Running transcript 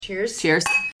Cheers. Cheers.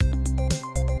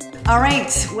 All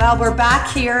right. Well, we're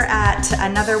back here at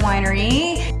another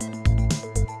winery.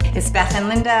 It's Beth and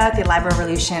Linda at the Live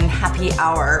Revolution Happy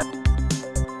Hour.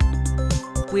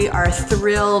 We are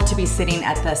thrilled to be sitting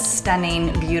at the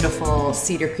stunning, beautiful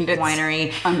Cedar Creek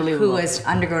Winery, unbelievable. who has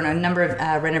undergone a number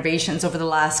of renovations over the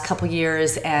last couple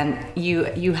years, and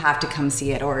you have to come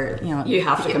see it, or you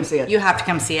have to come see it. You have to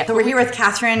come see it. So we're here with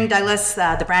Catherine Douglas,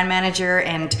 the brand manager,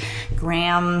 and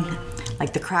Graham,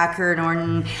 like the Cracker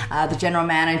Norton, the general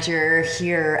manager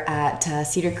here at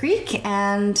Cedar Creek,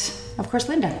 and of course,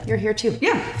 Linda, you're here too.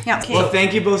 Yeah. Okay. Well,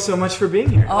 thank you both so much for being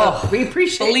here. Oh, we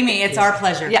appreciate it. Believe me, it's our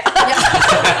pleasure. Yeah.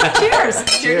 Cheers.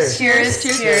 Cheers. Cheers.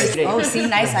 Cheers. Oh, see,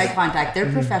 nice eye contact.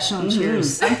 They're professional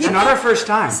cheers. It's not our first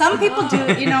time. Some people do,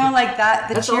 like that.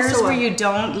 The That's cheers also where you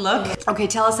don't look. Okay,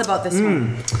 tell us about this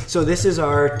one. So this is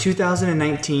our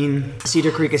 2019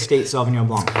 Cedar Creek Estate Sauvignon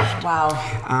Blanc.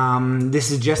 Wow. This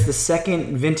is just the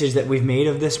second vintage that we've made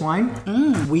of this wine.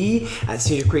 We at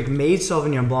Cedar Creek made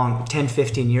Sauvignon Blanc 10,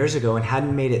 15 years ago and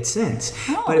hadn't made it since.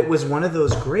 Oh. But it was one of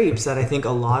those grapes that I think a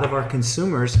lot of our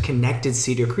consumers connected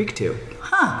Cedar Creek to.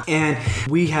 Huh. And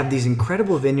we have these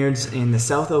incredible vineyards in the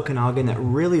South Okanagan that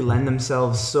really lend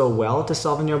themselves so well to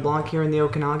Sauvignon Blanc here in the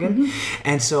Okanagan.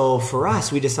 And so for us,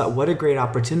 we just thought, what a great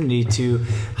opportunity to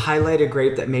highlight a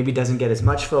grape that maybe doesn't get as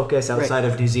much focus outside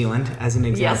of New Zealand, as an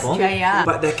example. yeah.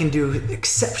 But that can do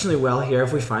exceptionally well here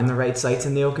if we find the right sites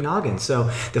in the Okanagan.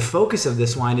 So the focus of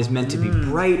this wine is meant to be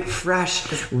bright,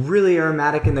 fresh, really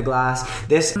aromatic in the glass.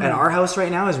 This, at our house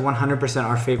right now, is 100%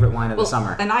 our favorite wine of the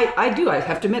summer. And I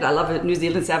have to admit, I love a New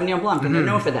Zealand Sauvignon Blanc, and you're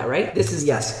known for that, right? This is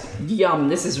yum.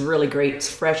 This is really great. It's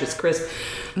fresh. It's crisp.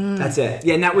 That's it.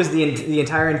 Yeah, and that was the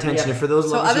entire intention. Yeah. And for those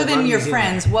So lovers other who than love your New Zealand-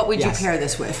 friends, what would you Yes. pair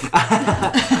this with?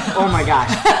 Oh my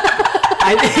gosh.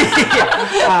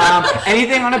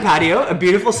 Anything on a patio, a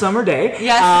beautiful summer day.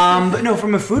 Yes. But no,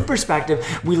 from a food perspective,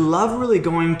 we love really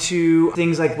going to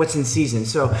things like what's in season.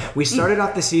 So we started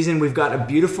off the season, we've got a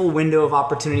beautiful window of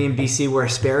opportunity in BC where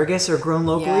asparagus are grown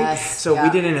locally. Yes, So yeah. we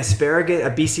did a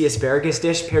BC asparagus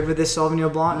dish paired with this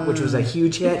Sauvignon Blanc, which was a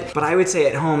huge hit. But I would say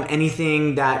at home,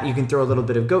 anything that you can throw a little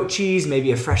bit of goat cheese,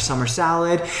 maybe a fresh summer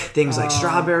salad, things like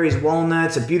strawberries,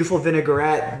 walnuts, a beautiful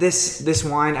vinaigrette. This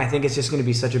wine, I think, is just going to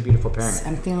be such a beautiful pairing.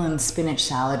 I'm feeling spinach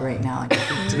salad right now.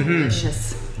 It's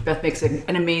delicious. Beth makes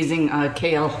an amazing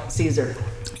kale Caesar.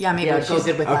 Yeah, maybe Yeah, it goes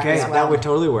good with that Okay, as well. that would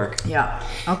totally work. Yeah.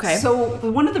 Okay. So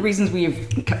one of the reasons we've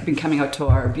been coming out to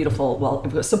our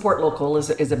beautiful, support local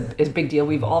is a big deal.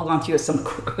 We've all gone through some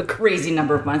crazy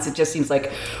number of months. It just seems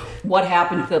like what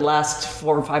happened for the last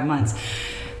 4 or 5 months.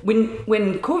 When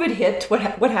COVID hit, what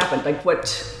happened? Like,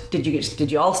 what did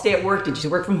you all stay at work? Did you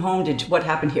work from home? What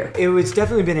happened here? It's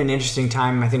definitely been an interesting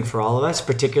time, I think, for all of us,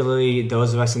 particularly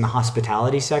those of us in the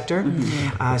hospitality sector.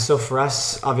 So for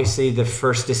us, obviously, the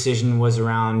first decision was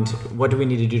around what do we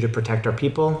need to do to protect our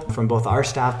people from both our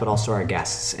staff but also our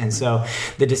guests. And so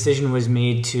the decision was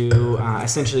made to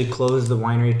essentially close the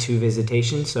winery to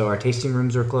visitation. So our tasting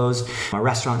rooms were closed, our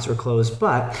restaurants were closed.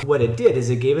 But what it did is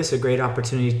it gave us a great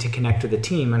opportunity to connect with the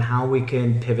team on how we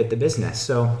can pivot the business.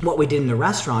 So what we did in the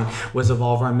restaurant was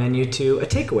evolve our menu to a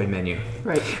takeaway menu.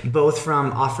 Right. Both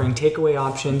from offering takeaway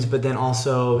options, but then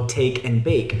also take and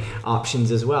bake options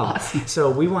as well. Awesome.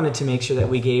 So we wanted to make sure that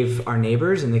we gave our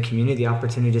neighbors and the community the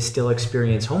opportunity to still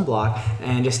experience Home Block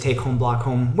and just take Home Block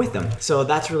home with them. So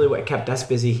that's really what kept us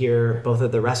busy here, both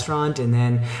at the restaurant and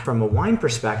then from a wine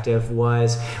perspective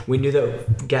was we knew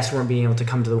that guests weren't being able to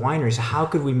come to the winery. So how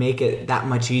could we make it that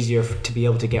much easier to be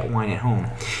able to get wine at home?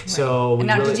 So and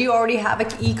now, did you already have an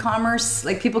e-commerce?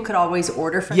 Like, people could always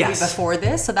order from you before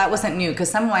this? So that wasn't new,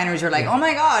 because some wineries are like, oh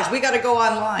my gosh, we got to go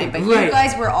online. But you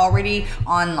guys were already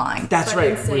online. That's but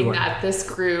right. in saying that, this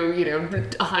grew,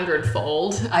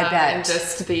 100-fold. I bet. And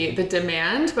just the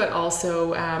demand, but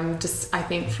also just, I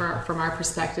think from our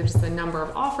perspective, just the number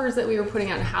of offers that we were putting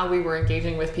out and how we were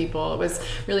engaging with people. It was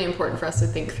really important for us to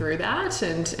think through that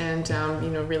and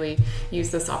really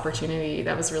use this opportunity.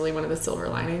 That was really one of the silver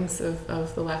linings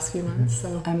of the last few months.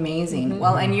 So amazing.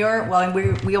 Well, and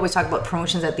we always talk about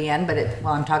promotions at the end, but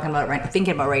I'm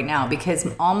thinking about right now, because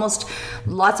almost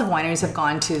lots of wineries have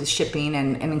gone to shipping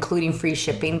and including free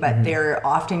shipping, but they're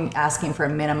often asking for a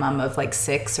minimum of like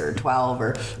 6 or 12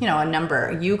 or a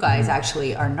number. You guys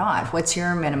actually are not. What's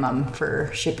your minimum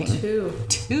for shipping? 2.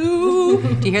 Do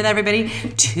you hear that, everybody?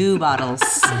 2 bottles.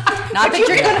 Not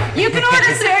that you can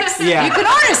order 6. Yeah. You can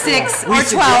order 6 or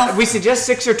 12. We suggest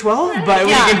 6 or 12, but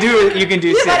you can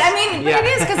do 6. But I mean, but it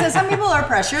is, because some people are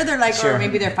pressured. They're like, or maybe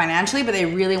be there financially, but they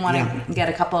really want to get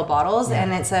a couple of bottles,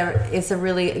 and it's a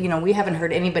really, we haven't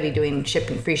heard anybody doing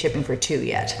free shipping for 2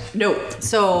 yet. No.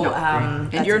 So,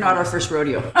 and you're not our first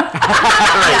rodeo.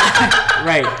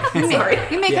 Right.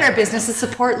 We make it our business to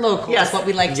support local. Yes. Is what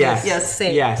we like to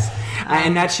say. Yes.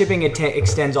 And that shipping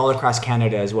extends all across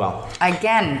Canada as well.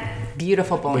 Again,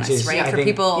 beautiful bonus, Which is, right? I For think-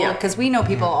 people, because we know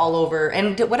people all over.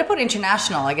 And what about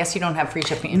international? I guess you don't have free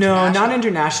shipping international. No, not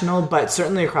international, but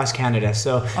certainly across Canada.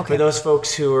 So for those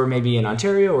folks who are maybe in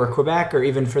Ontario or Quebec or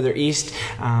even further east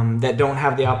that don't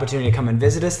have the opportunity to come and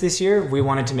visit us this year, we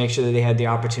wanted to make sure that they had the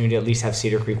opportunity to at least have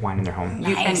Cedar Creek wine in their home.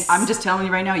 Nice. And I'm just telling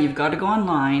you right now, you've got to go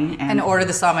online And order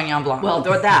the Sauvignon Blanc. Well,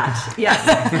 that,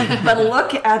 yes. But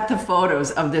look at the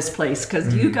photos of this place,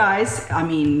 because you guys, I've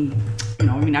been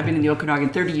in the Okanagan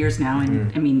 30 years now,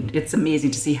 and it's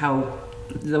amazing to see how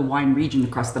the wine region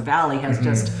across the valley has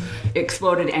just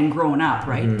exploded and grown up,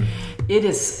 right? It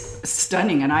is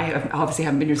stunning, and I obviously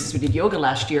haven't been here since we did yoga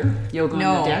last year. Yoga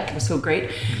on the deck, it was so great.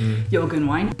 Yoga and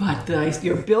wine. But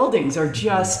your buildings are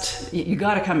just, you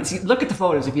got to come and see. Look at the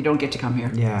photos if you don't get to come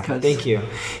here. Yeah, thank you.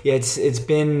 Yeah, it's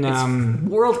been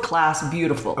world class,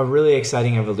 beautiful. a really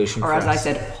exciting evolution Or for as us. I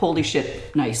said, holy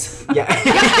shit, nice. Yeah.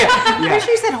 I'm pretty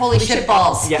sure you said holy shit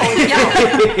balls. Yeah.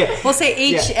 We'll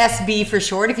say HSB for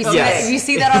short. If you see Yes. that, if you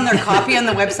see that on their copy on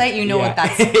the website, you know what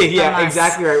that's yeah, from us.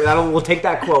 exactly right. We'll take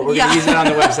that quote. We're going to use it on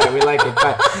the website. We like it.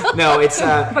 But no, it's...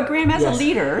 But Graham, as yes. a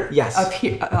leader, Yes. of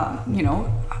here,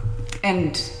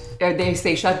 and they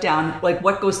say shut down. Like,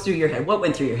 what goes through your head? What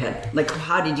went through your head? Like,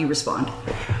 how did you respond?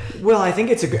 Well, I think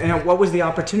it's what was the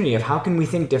opportunity of how can we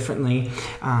think differently?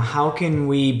 How can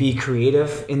we be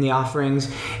creative in the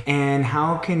offerings? And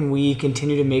how can we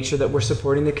continue to make sure that we're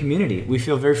supporting the community? We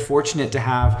feel very fortunate to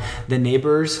have the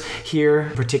neighbors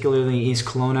here, particularly in East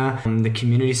Kelowna, the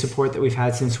community support that we've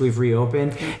had since we've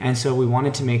reopened. And so we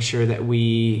wanted to make sure that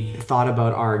we thought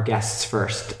about our guests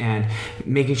first and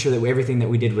making sure that everything that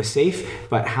we did was safe,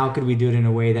 but how could we do it in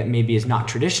a way that maybe is not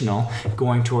traditional,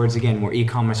 going towards, again, more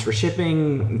e-commerce for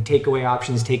shipping, takeaway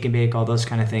options, take and bake, all those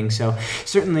kind of things. So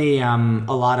certainly a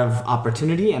lot of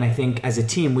opportunity, and I think as a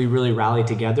team we really rallied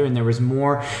together, and there was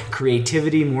more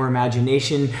creativity, more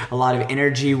imagination, a lot of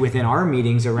energy within our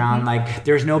meetings around like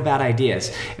there's no bad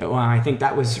ideas. Well, I think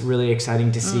that was really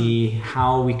exciting to see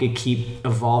how we could keep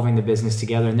evolving the business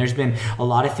together, and there's been a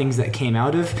lot of things that came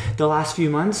out of the last few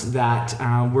months that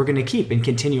we're going to keep and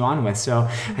continue on with. So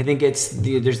I think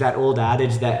there's that old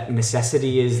adage that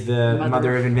necessity is the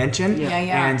mother of invention.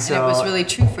 Yeah. And so it was really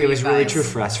true for you It was really guys. true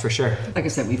for us, for sure. Like I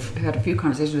said, we've had a few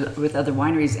conversations with other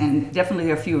wineries, and definitely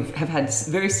a few have had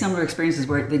very similar experiences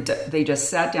where they just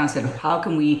sat down and said, how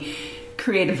can we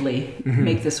creatively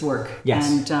make this work?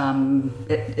 Yes. And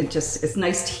it's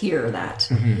nice to hear that.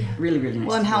 Really, really nice.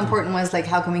 Well, and how important was like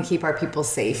how can we keep our people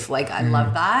safe? Like I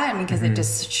love that because it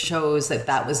just shows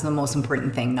that was the most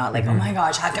important thing. Not like oh my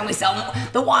gosh, how can we sell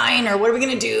the wine or what are we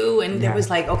gonna do? And it was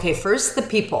like okay, first the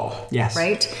people. Yes.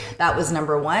 Right. That was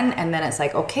number one, and then it's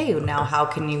like okay, now how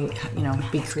can you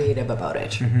be creative about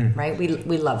it? Right.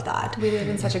 We love that. We live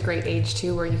in such a great age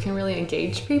too where you can really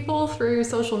engage people through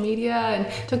social media,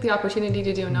 and took the opportunity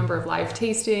to do a number of live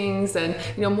tastings and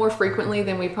more frequently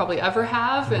than we probably ever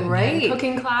have, and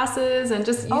cooking classes, and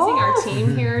just using our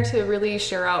team here to really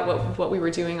share out what we were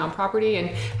doing on property and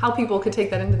how people could take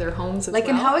that into their homes as Like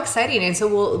well. and how exciting, and so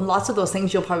lots of those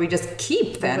things you'll probably just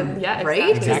keep then, Yeah,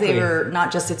 right? Because exactly. they were it's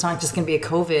not just going to be a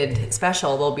COVID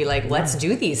special. They'll be like, let's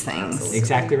do these things. Absolutely.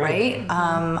 Exactly right.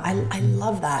 I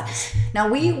love that. Now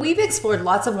we've explored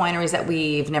lots of wineries that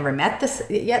we've never met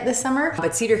this summer,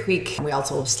 but Cedar Creek, we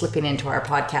also slipping into our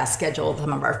podcast schedule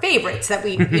some of our favorites that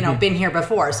we been here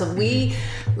before. So we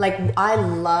I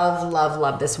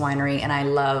love this winery, and I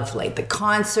love like the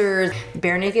concerts.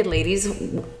 Bare Naked Ladies,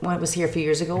 when it was here a few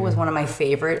years ago, was one of my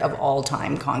favorite of all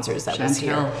time concerts that was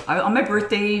here. Chantal. On my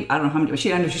birthday, I don't know how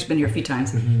many. I know she's been here a few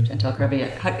times. Chantal Crevier.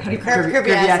 How do you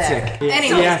Krviatsik.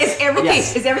 Anyway,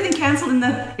 Yes. Is everything canceled in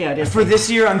the? Yeah, it is. For this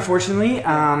year, unfortunately,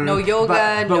 no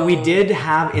yoga. But we did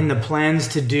have in the plans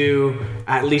to do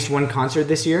at least one concert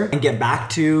this year and get back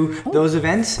to those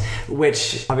events,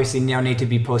 which obviously now need to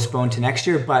be postponed to next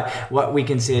year. But what we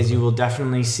can say is you will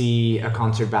definitely see a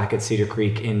concert back at Cedar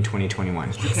Creek in 2021.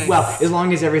 Okay. Well, as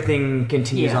long as everything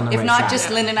continues on the If right not, track. just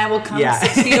Lynn and I will come Yeah.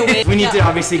 6 feet away. We need to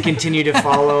obviously continue to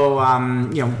follow,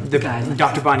 the Guidelines.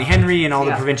 Dr. Bonnie Henry and all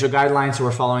the Yeah. provincial guidelines. So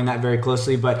we're following that very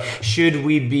closely. But should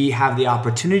we have the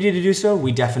opportunity to do so,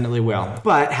 we definitely will.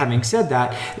 But having said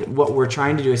that, what we're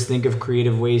trying to do is think of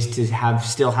creative ways to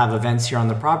still have events here on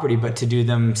the property, but to do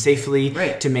them safely,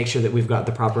 to make sure that we've got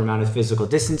the proper amount of physical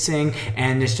distancing,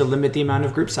 and just to limit the amount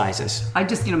of group sizes. I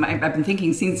just, I've been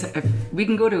thinking since if we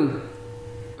can go to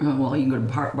well, you can go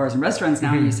to bars and restaurants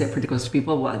now and you sit pretty close to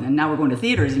people. Well, and now we're going to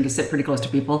theaters, you can sit pretty close to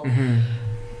people.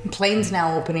 Planes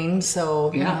now opening,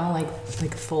 so you know, like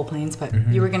full planes. But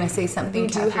you were gonna say something. We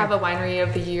do have a Winery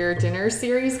of the Year dinner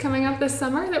series coming up this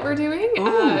summer that we're doing.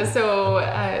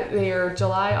 They are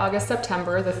July, August,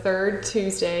 September, the third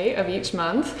Tuesday of each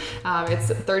month. It's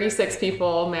 36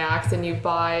 people max, and you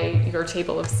buy your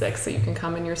table of 6, so you can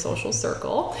come in your social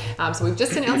circle. So we've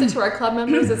just announced it to our club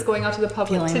members. It's going out to the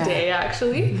public today,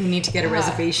 actually. You need to get a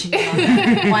reservation on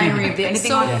Winery of the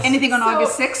Anything on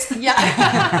August 6th? Yeah,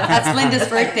 that's Linda's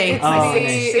birthday.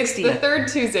 It's the third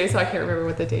Tuesday, so I can't remember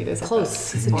what the date is.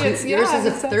 Close. Yours is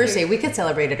a Thursday. We could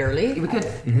celebrate it early. We could.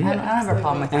 I don't have a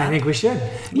problem with And that. I think we should.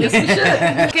 Yes, we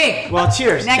should. Okay. Well,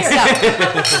 cheers. Next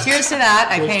up. Cheers to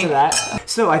that. Cheers to that.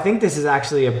 So I think this is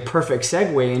actually a perfect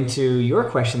segue into your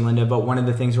question, Linda, about one of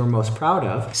the things we're most proud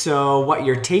of. So what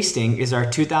you're tasting is our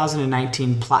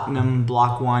 2019 Platinum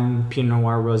Block 1 Pinot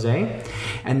Noir Rosé.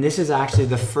 And this is actually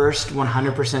the first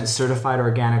 100% certified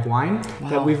organic wine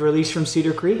that we've released from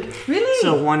Cedar Creek. Really?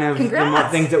 So one of the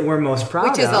things that we're most proud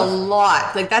of. Which is a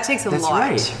lot. Like that takes a That's lot,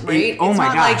 right. Oh it's my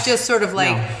not gosh. like just sort of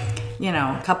like, No. you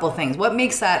know, a couple things. What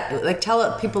makes that, like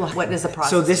tell people what is the process?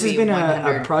 So this to has be been a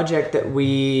 100? project that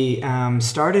we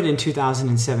started in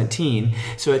 2017.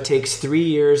 So it takes 3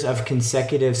 years of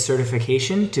consecutive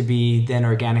certification to be then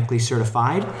organically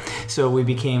certified. So we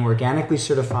became organically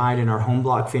certified in our home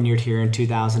block vineyard here in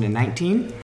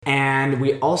 2019. And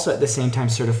we also at the same time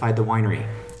certified the winery.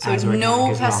 So as organic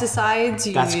no as well. pesticides,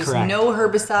 you That's use correct. no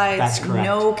herbicides. That's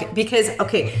correct. Because,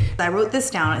 okay, I wrote this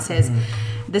down. It says,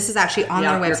 this is actually on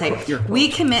Yeah, their your website. quote, your quote. We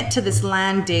commit to this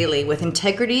land daily with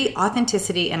integrity,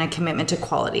 authenticity, and a commitment to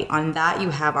quality. On that, you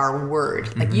have our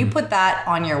word. Like you put that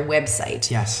on your website.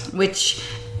 Yes. Which,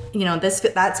 you know,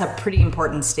 that's a pretty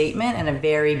important statement and a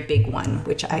very big one,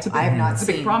 which I have not It's a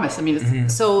seen. big promise. I mean,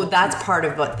 it's, So that's part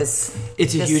of what this.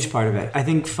 It's a huge part of it. I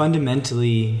think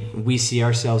fundamentally we see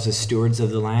ourselves as stewards of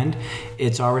the land.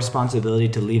 It's our responsibility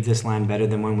to leave this land better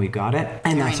than when we got it.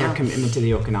 And that's our commitment to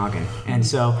the Okanagan. And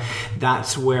so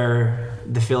that's where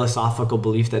the philosophical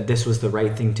belief that this was the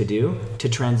right thing to do, to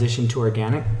transition to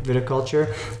organic viticulture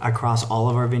across all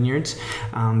of our vineyards,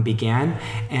 began.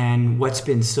 And what's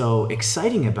been so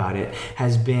exciting about it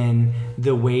has been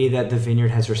the way that the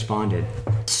vineyard has responded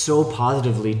so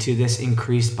positively to this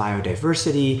increased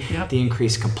biodiversity, the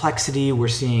increased complexity. We're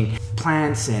seeing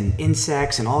plants and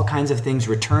insects and all kinds of things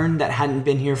return that hadn't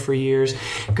been here for years.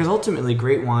 Because ultimately,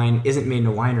 great wine isn't made in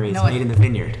a winery; it's made in the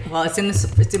vineyard. Well, it's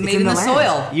made in the land.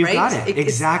 soil. You right? got it.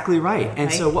 Exactly right. And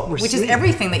Right? so what we're Which seeing, is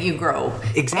everything that you grow.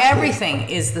 Exactly. Everything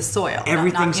is the soil.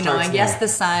 Everything not, you know, starts and yes, there. the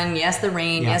sun, yes, the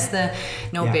rain, yes, the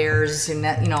bears, and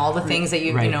that, you know, all the things that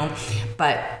you Right. know,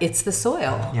 but it's the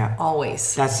soil. Yeah.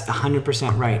 Always. That's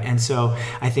 100% right. And so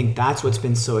I think that's what's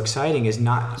been so exciting is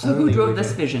not so who only drove we've this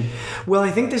been- vision? Well,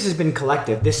 I think this has been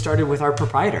collective. This started with our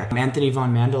proprietor, Anthony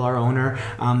Von Mandel, our owner.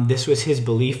 This was his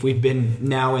belief. We've been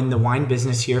now in the wine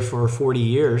business here for 40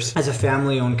 years as a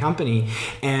family-owned company.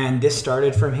 And this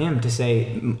started from him to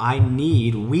say,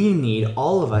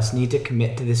 all of us need to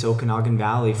commit to this Okanagan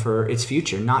Valley for its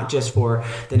future, not just for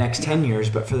the next 10 years,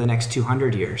 but for the next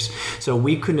 200 years. So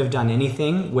we couldn't have done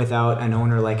anything without an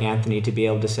owner like Anthony to be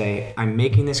able to say, I'm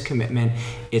making this commitment.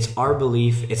 It's our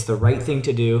belief. It's the right thing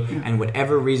to do. And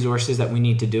whatever resources that we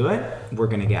need to do it, we're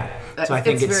going to get. So I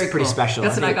think It's it's very pretty cool. special.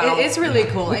 That's what I got. It's really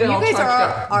cool. We And got you all guys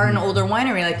charged up. are an older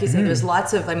winery. Like you said, there's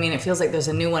lots of, I mean, it feels like there's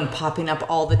a new one popping up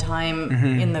all the time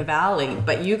in the valley.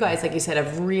 But you guys, like you said,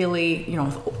 have really,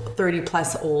 30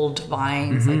 plus old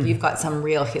vines. Like you've got some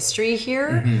real history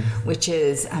here, which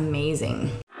is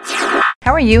amazing.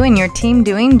 How are you and your team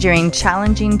doing during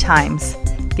challenging times?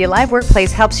 The Alive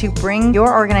Workplace helps you bring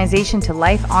your organization to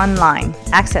life online.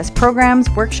 Access programs,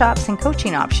 workshops, and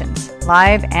coaching options,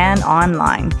 live and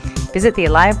online. Visit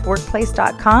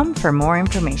thealiveworkplace.com for more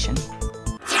information.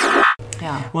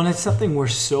 Yeah. Well, and it's something we're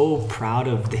so proud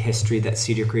of the history that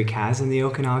Cedar Creek has in the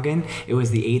Okanagan. It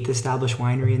was the 8th established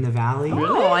winery in the valley.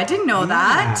 Oh, I didn't know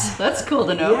that. That's cool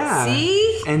to know. Yeah.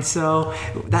 See? And so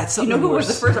that's You something. know who we're was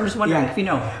the first? I'm just wondering yeah. if you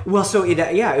know. Well, so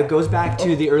it goes back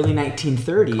to the early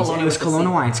 1930s, Kelowna and it was with the Kelowna C.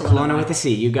 Wines, Kelowna Kelowna Wine. with the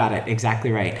C. You got it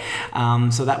exactly right.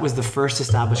 So that was the first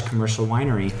established commercial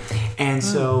winery, and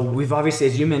so we've obviously,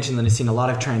 as you mentioned, Linda, seen a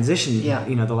lot of transition. Yeah.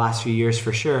 The last few years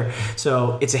for sure.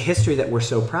 So it's a history that we're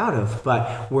so proud of,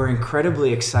 but we're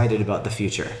incredibly excited about the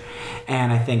future.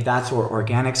 And I think that's where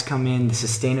organics come in, the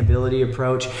sustainability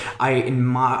approach.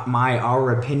 In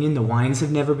our opinion, the wines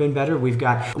have never been better. We've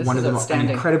got an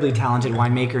incredibly talented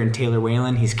winemaker in Taylor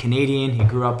Whalen. He's Canadian. He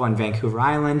grew up on Vancouver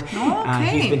Island.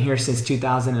 He's been here since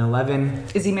 2011.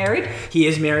 Is he married? He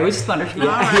is married. I just wondered.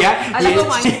 Yeah, I love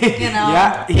wine.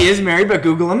 Yeah, he is married, but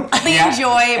Google him. They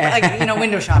enjoy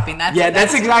window shopping.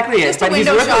 That's exactly it. But he's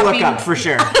worth a look up for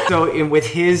sure. So with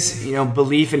his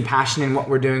belief and passion in what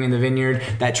we're doing in the vineyard,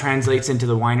 that translates into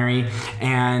the winery,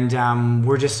 and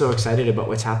we're just so excited about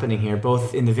what's happening here,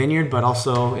 both in the vineyard but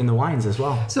also in the wines as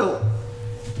well. So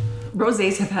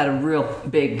rosés have had a real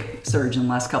big surge in the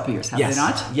last couple of years, have they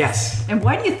not? Yes. And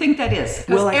why do you think that is?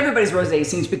 Because everybody's rosé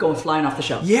seems to be going flying off the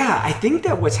shelf. Yeah, I think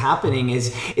that what's happening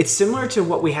is it's similar to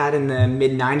what we had in the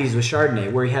mid-90s with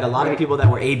Chardonnay, where you had a lot of people that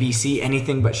were ABC,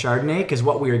 anything but Chardonnay, because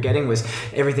what we were getting was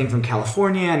everything from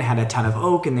California and had a ton of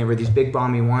oak, and they were these big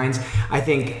balmy wines. I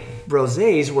think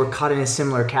rosés were caught in a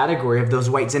similar category of those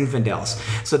white Zinfandels.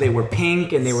 So they were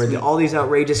pink and they were all these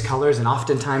outrageous colors, and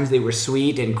oftentimes they were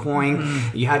sweet and cloying.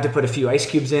 Mm-hmm. You had to put a few ice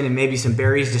cubes in and maybe some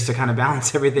berries just to kind of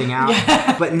balance everything out.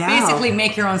 Yeah. But now basically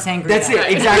make your own sangria. That's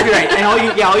it, exactly right. And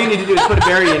all you need to do is put a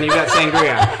berry in and you've got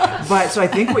sangria. But so I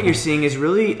think what you're seeing is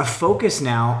really a focus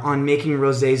now on making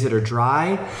rosés that are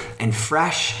dry and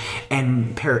fresh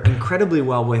and pair incredibly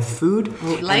well with food.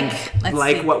 Like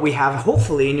what we have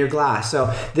hopefully in your glass.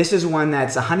 So this is one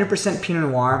that's 100%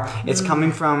 Pinot Noir. It's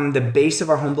coming from the base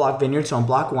of our home block vineyard, so on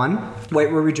block 1,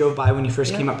 right where we drove by when you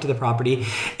first came up to the property.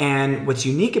 And what's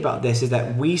unique about this is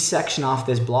that we section off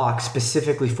this block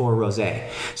specifically for rosé.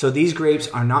 So these grapes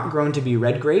are not grown to be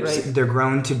red grapes. Right. They're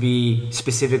grown to be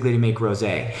specifically to make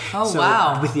rosé. Oh,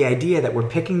 wow. With the idea that we're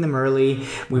picking them early,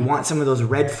 we want some of those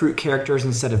red fruit characters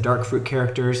instead of dark fruit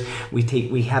characters.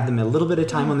 We have them a little bit of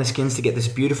time on the skins to get this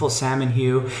beautiful salmon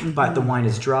hue, but the wine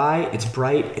is dry, it's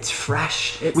bright, it's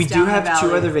fresh. We do have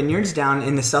 2 other vineyards down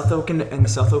in the South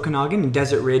Okanagan, in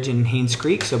Desert Ridge and Haynes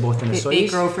Creek, so both in the They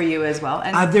grow for you as well?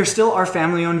 And they're still our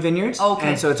family-owned vineyards, okay.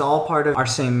 And so it's all part of our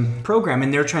same program,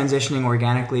 and they're transitioning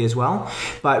organically as well.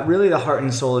 But really the heart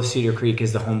and soul of Cedar Creek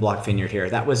is the home block vineyard here.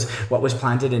 That was what was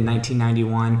planted in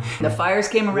 1991. The fires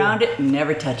came around it,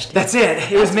 never touched it. That's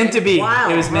it. It was meant to be. Wow,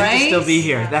 it was meant to still be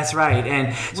here. That's right.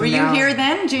 And so were you here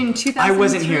then, June 2003? I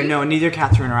wasn't here. No, neither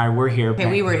Catherine or I were here. Okay,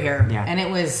 we were here. Yeah. And it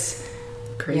was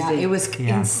crazy. Yeah, it was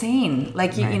insane.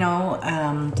 Like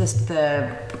just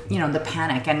the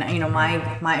panic. And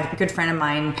my good friend of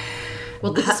mine.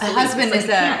 Well, the husband is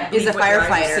a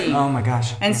firefighter. Oh my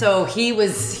gosh! And so he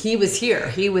was here.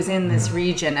 He was in this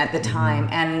region at the time,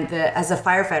 and as a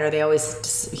firefighter,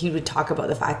 he would talk about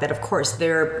the fact that, of course,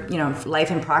 their life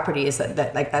and property is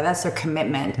that's their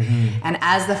commitment. Mm-hmm. And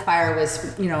as the fire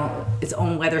was its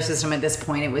own weather system at this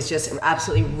point, it was just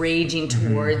absolutely raging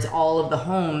towards all of the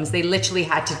homes. They literally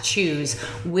had to choose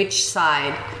which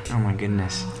side. Oh my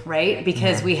goodness! Right,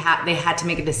 because they had to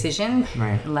make a decision.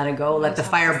 Right. And let it go. Let the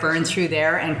fire burn through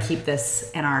there and keep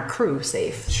this and our crew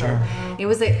safe. Sure. So it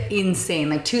was insane.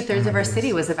 Like 2/3 of our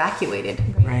city was evacuated.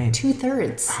 Right.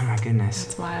 2/3. Oh my goodness.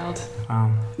 It's wild.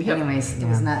 Wow. Anyways, it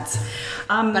was nuts.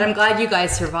 But I'm glad you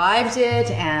guys survived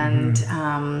it, and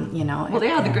Well,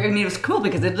 it was cool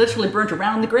because it literally burnt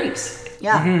around the grapes.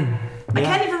 Yeah. Mm-hmm. I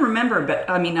can't even remember, but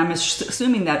I mean, I'm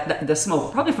assuming that the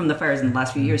smoke, probably from the fires in the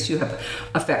last few years, too, have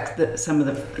affected some of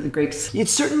the grapes. It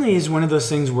certainly is one of those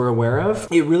things we're aware of.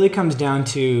 It really comes down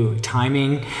to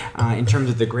timing in terms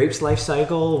of the grape's life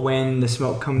cycle, when the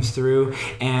smoke comes through,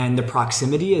 and the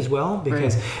proximity as well,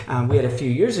 because we had a few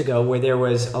years ago where there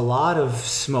was a lot of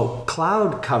smoke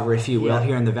cloud cover, if you will,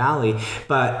 here in the valley,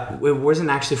 but it wasn't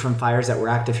actually from fires that were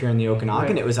active here in the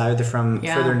Okanagan. It was either from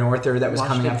further north or that was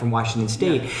coming up from Washington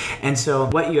State. And so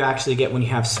what you actually get when you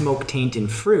have smoke taint in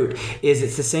fruit is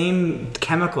it's the same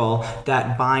chemical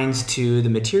that binds to the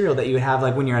material that you would have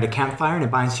like when you're at a campfire and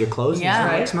it binds to your clothes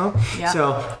and smoke. Yeah.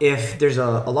 So if there's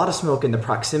a lot of smoke in the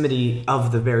proximity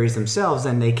of the berries themselves,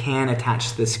 then they can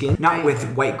attach to the skin. Not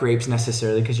with white grapes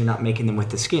necessarily, because you're not making them with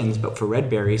the skins, but for red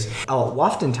berries.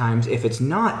 Oftentimes, if it's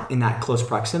not in that close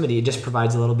proximity, it just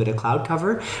provides a little bit of cloud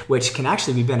cover, which can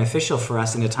actually be beneficial for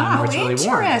us in a time where it's really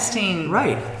warm. Interesting.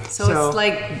 Right. So it's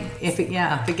like if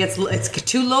it's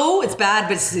too low, it's bad,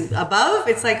 but it's above,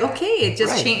 it's like it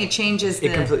just it changes.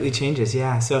 It completely changes,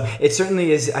 yeah. So it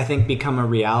certainly is, I think, become a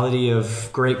reality of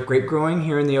grape growing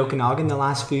here in the Okanagan the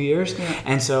last few years,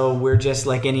 and so we're just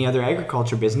like any other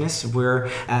agriculture business. We're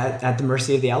at the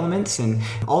mercy of the elements and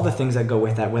all the things that go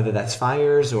with that, whether that's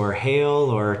fires or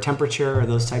hail or temperature or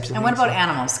those types of things. And what about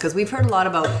animals? Because we've heard a lot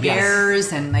about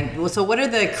bears and so what are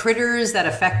the critters that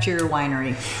affect your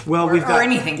winery? Well, or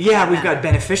anything? Yeah, we've got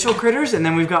beneficial critters, and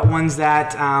then we've got ones that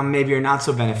maybe are not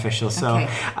so beneficial. So, Okay.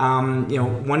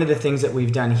 One of the things that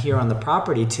we've done here on the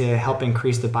property to help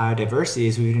increase the biodiversity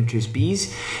is we've introduced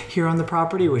bees here on the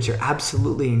property, which are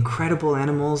absolutely incredible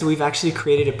animals. We've actually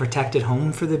created a protected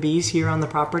home for the bees here on the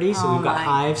property. So we've got my.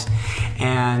 hives,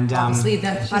 and Obviously,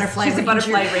 the butterfly She's a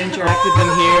butterfly ranger. attracted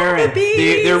them here, and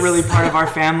bees. they're really part of our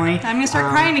family. I'm gonna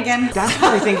start crying again. That's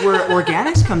where I think where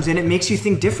organics comes in. It makes you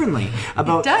think differently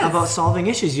about solving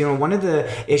issues. One of the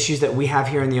issues that we have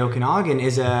here in the Okanagan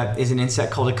is an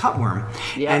insect called a cutworm.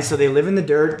 Yeah. And so they live in the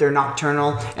dirt, they're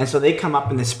nocturnal, and so they come up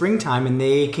in the springtime and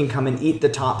they can come and eat the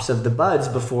tops of the buds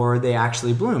before they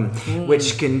actually bloom,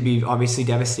 which can be obviously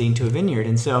devastating to a vineyard.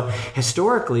 And so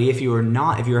historically, if you were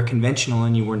conventional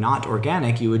and you were not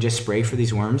organic, you would just spray for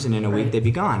these worms and in a week they'd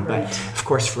be gone. But of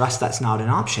course for us that's not an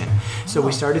option. So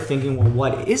we started thinking, well,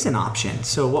 what is an option?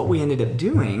 So what we ended up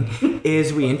doing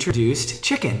is we introduced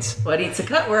chickens. What eats a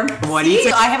cutworm? What eats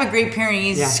So I have a Great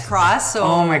Pyrenees cross. So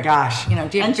Oh my gosh. do you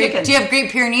have chickens. do you have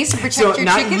Great Pyrenees to protect So your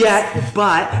not chickens? yet,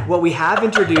 but what we have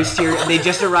introduced here, they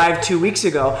just arrived 2 weeks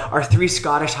ago, are 3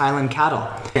 Scottish Highland cattle.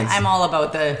 I'm all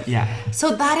about the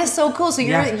So that is so cool. So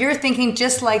you're thinking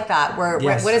just like that. Where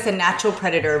Yes. what is a natural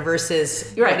predator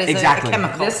versus You're right. what is Exactly. a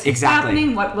chemical? This is Exactly.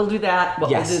 happening. What will do that? What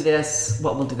Yes. will do this?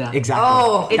 What will do that? Exactly.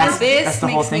 Oh, that's this the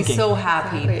whole makes me thinking. so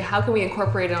happy. Great. How can we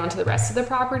incorporate it onto the rest of the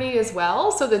property as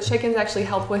well? So the chickens actually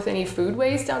help with any food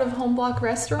waste out of home block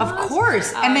restaurants. Of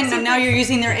course. And then so now you're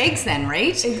using their eggs then,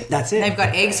 right? That's it. They've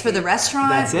got eggs for the restaurant.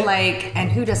 That's it.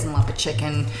 And who doesn't love a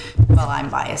chicken? Well, I'm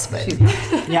biased, but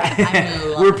Yeah, I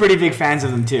love we're pretty big fans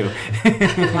of them too.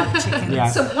 chicken. Yeah.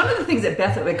 So one of the things that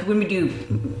Beth, like when we do,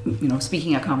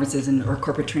 speaking at conferences or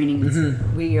corporate trainings,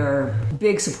 we are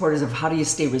big supporters of how do you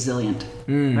stay resilient,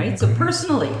 right? So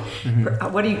personally,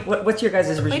 what's your guys'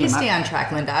 Way regime? to stay on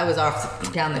track, Linda. I was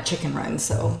off down the chicken run,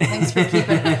 so thanks for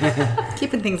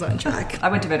keeping things on track. I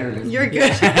went to bed early. You're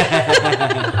good.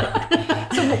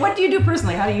 So what do you do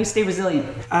personally? How do you stay resilient?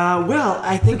 Well,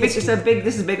 I think This is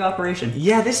a big operation.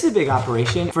 Yeah, this is a big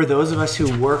operation. For those of us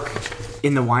who work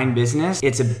in the wine business,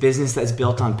 it's a business that's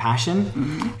built on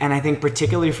passion. And I think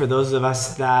particularly for those of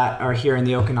us that are here in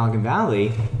the Okanagan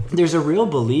Valley, there's a real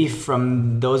belief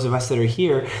from those of us that are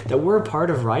here that we're a part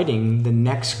of writing the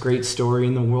next great story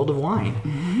in the world of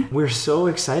wine. We're so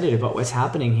excited about what's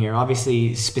happening here,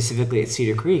 obviously specifically at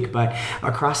Cedar Creek, but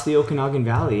across the Okanagan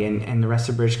Valley and the rest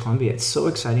of British Columbia. It's so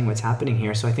exciting what's happening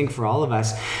here. So I think for all of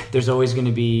us, there's always going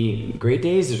to be great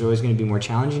days. There's always going to be more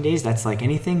challenging days. That's like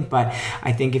anything. But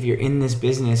I think if you're in this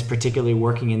business, particularly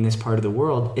working in this part of the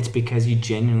world, it's because you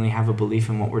genuinely have a belief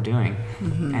in what we're doing.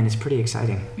 And it's pretty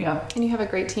exciting. Yeah. And you have a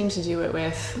great team to do it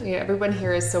with. Everyone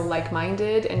here is so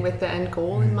like-minded and with the end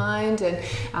goal in mind, and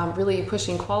really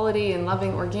pushing quality and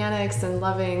loving organics and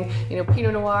loving,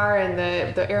 Pinot Noir and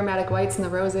the aromatic whites and the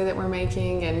rosé that we're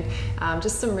making, and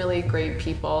just some really great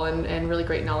people and really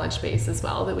great knowledge base as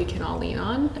well that we can all lean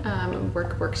on,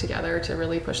 work together to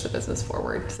really push the business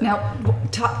forward. So. Now,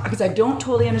 because I don't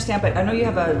totally understand, but I know you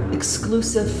have an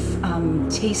exclusive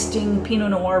tasting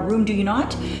Pinot Noir room, do you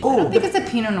not? I think it's a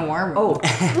Pinot Noir. Oh,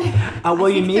 Well,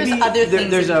 you think there's maybe other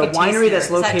things there's that you a could taste winery here. that's Is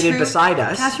that located true, beside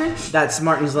us. Catherine? That's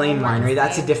Martin's Lane Winery.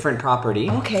 That's a different property.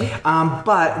 Okay.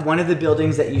 But one of the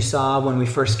buildings that you saw when we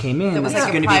first came in, was that's like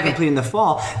a going to be private- complete in the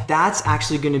fall. That's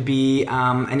actually going to be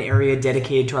an area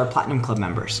dedicated to our Platinum Club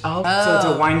members. Oh. So it's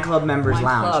a wine club members Wine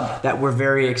lounge club. that we're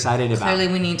very excited about. Clearly,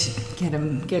 we need to get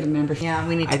him. get a membership. Yeah,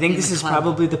 we need. To I think be in this the is club.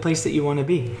 probably the place that you want to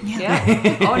be.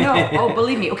 Yeah. Oh no. Oh,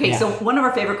 believe me. Okay. Yeah. So one of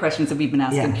our favorite questions that we've been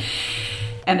asking, Yeah.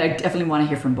 and I definitely want to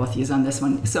hear from both of you on this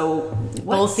one. So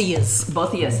Both of yous.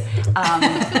 Both of yous.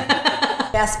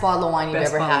 Best bottle of wine you've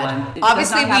Best ever bottle had. of wine. It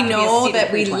Obviously, does not have we to be a know Cedar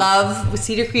that we Creek wine. love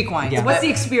Cedar Creek wines. Yeah. but What's the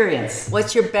experience?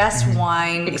 What's your best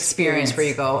wine experience where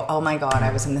you go, oh my God,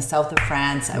 I was in the south of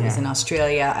France, I was Yeah. in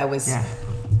Australia, I was Yeah.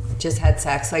 just had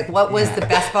sex. Like, what was the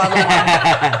best bottle of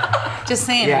wine? Just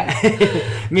saying. Yeah.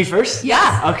 Me first?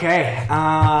 Yeah. Okay.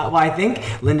 Well, I think,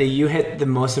 Linda, you hit the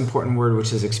most important word,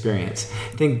 which is experience.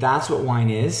 I think that's what wine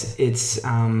is. It's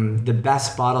the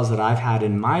best bottles that I've had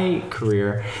in my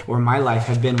career or my life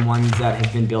have been ones that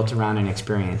have been built around an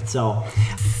experience. So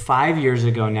 5 years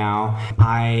ago now,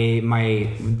 my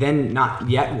then not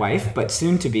yet wife, but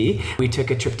soon to be, we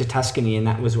took a trip to Tuscany, and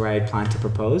that was where I had planned to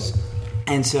propose.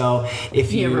 And so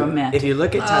if You're you romantic.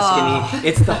 look at Tuscany,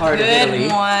 it's the heart of Good Italy.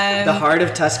 one. The heart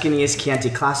of Tuscany is Chianti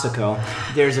Classico.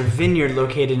 There's a vineyard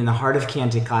located in the heart of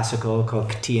Chianti Classico called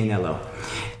Catianello.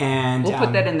 And We'll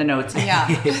put that in the notes. Yeah.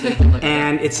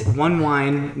 and it's one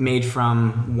wine made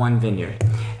from one vineyard.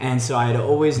 And so I had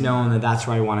always known that that's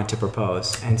where I wanted to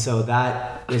propose. And so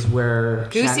that is where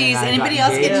Goosies. Shannon and I Anybody got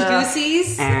else getting engaged.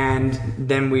 goosies? And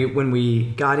then when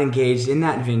we got engaged in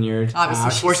that vineyard,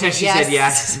 Obviously, she fortunate said she yes. said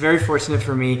yes. Very fortunate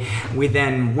for me. We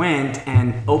then went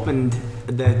and opened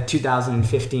the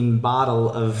 2015 bottle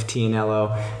of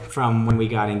Tianello from when we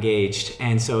got engaged,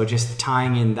 and so just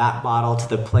tying in that bottle to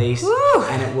the place, Woo!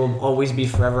 and it will always be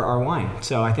forever our wine.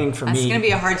 So I think for That's me, going to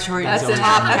be a hard story That's to an-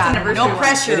 top. that's Kat. anniversary No wine.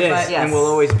 pressure, it is, but Yes. and will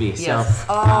always be. Yes.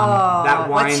 So that wine,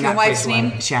 what's your that wife's place wine-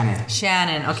 name? Shannon.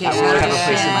 Shannon. Okay, That will shout out have to a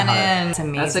place in my heart. Shannon. That's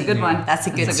amazing. That's a good one. That's a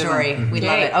good That's a good story. one. We Okay.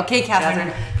 love it. Okay,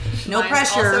 Catherine. No Mine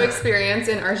pressure. Also experience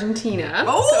in Argentina.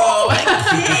 Oh,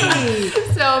 okay.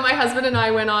 So my husband and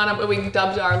I went on what we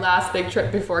dubbed our last big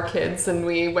trip before kids, and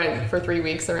we went for 3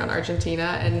 weeks around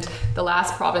Argentina. And the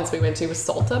last province we went to was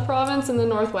Salta province in the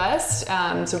northwest.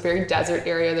 So very desert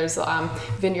area. There's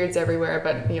vineyards everywhere,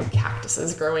 but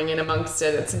cactuses growing in amongst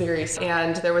it. It's very.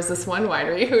 And there was this one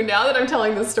winery who, now that I'm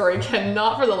telling this story,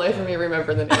 cannot for the life of me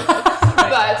remember the name of it.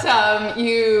 But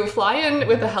you fly in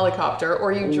with a helicopter,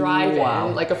 or you drive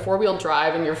in like a 4-wheel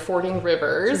drive, and you're fording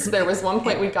rivers. There was one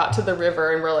point we got to the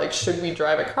river and we're like, should we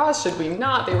drive across? Should we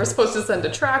not? They were supposed to send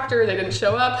a tractor. They didn't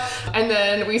show up. And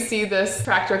then we see this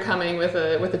tractor coming with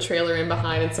a trailer in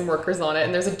behind and some workers on it.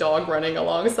 And there's a dog running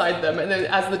alongside them. And then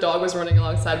as the dog was running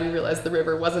alongside, we realized the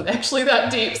river wasn't actually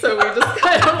that deep. So we just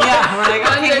kind of we're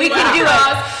like, okay, we can do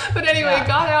it. But anyway,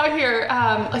 got out here.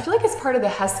 I feel like it's part of the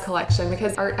Hess collection,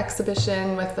 because our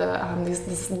exhibition with the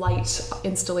these light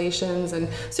installations and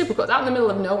super cool. It's out in the middle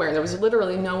of nowhere, and there was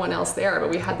literally no one else there. But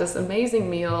we had this amazing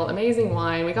meal, amazing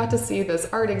wine. We got to see this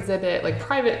art exhibit, like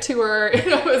private tour.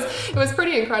 It was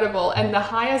pretty incredible, and the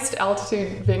highest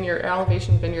elevation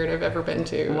vineyard I've ever been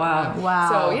to. Wow.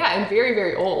 So yeah, and very,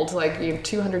 very old, like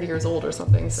 200 years old or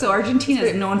something. So Argentina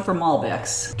is known for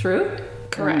Malbecs. True?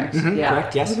 Correct. Yeah.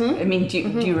 Correct. Yes. I mean, do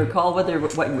you recall whether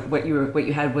what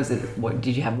you had was it?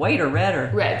 Did you have white or red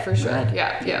or Red for sure. Red.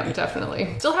 Yeah,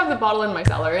 definitely. Still have the bottle in my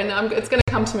cellar, and it's gonna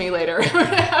come to me later. I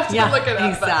have to look it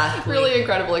up. exactly. But really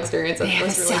incredible experience. It have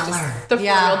was a really cellar. just the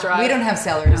 4-wheel drive. we don't have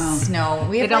cellars. No,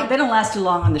 we They have don't last too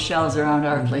long on the shelves around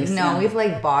our place. no, yeah. we have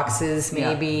like boxes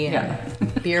maybe Yeah.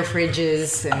 and beer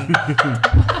fridges and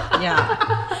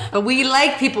But we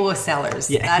like people with cellars.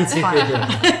 Yeah. That's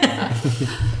fine.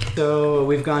 So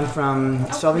we've gone from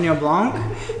Sauvignon Blanc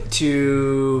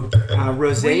to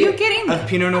Rosé Were you getting of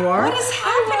Pinot Noir. What is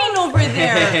happening over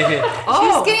there?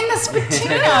 She's getting the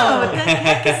spittoon.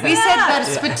 We said that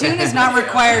spittoon is not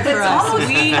required for us.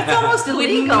 It's almost We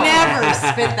illegal. never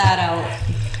spit that out.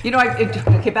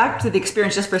 Okay, back to the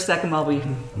experience just for a second while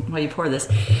you pour this.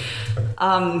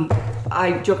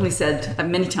 I jokingly said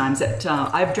many times that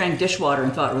I've drank dishwater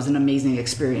and thought it was an amazing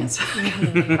experience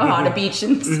on a beach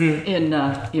in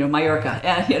Mallorca.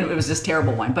 And it was just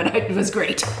terrible wine, but it was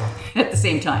great at the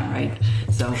same time, right?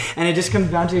 So, And it just comes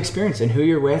down to experience and who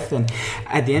you're with, and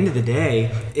at the end of the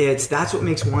day, that's what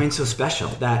makes wine so special.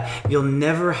 That you'll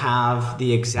never have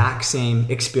the exact same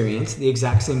experience, the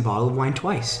exact same bottle of wine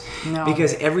twice,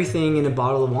 because everything in a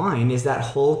bottle of wine is that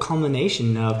whole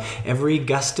culmination of every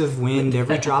gust of wind,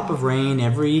 every drop of rain,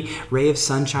 every ray of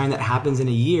sunshine that happens in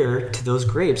a year to those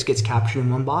grapes gets captured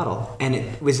in one bottle, and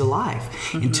it was alive.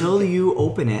 Until you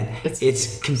open it,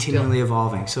 it's continually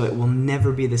evolving, so it will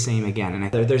never be the same again.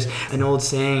 And there's an old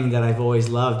saying that I've always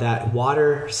loved, that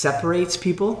water separates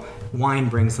people, wine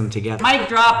brings them together. mic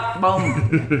drop,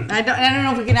 boom. I don't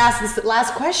know if we can ask this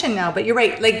last question now, but you're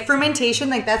right. Like fermentation,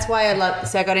 like that's why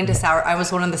I got into sour. I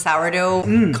was one of the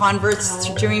sourdough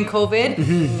converts during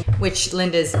COVID, which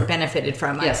Linda's benefited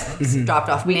from. Yes. I dropped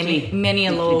off Weekly many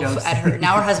a loaf dose. at her.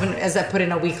 Now her husband has put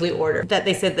in a weekly order. That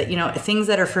they said that things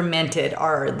that are fermented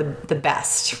are the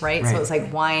best, right? So Right. it's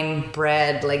like wine,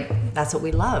 bread, like that's what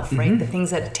we love, right? The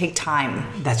things that take time.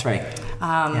 That's right.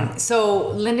 So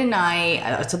Linda and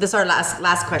I, so this is our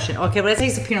last question. Okay, but let's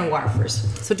take some Pinot Noir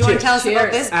first. So do you want to tell us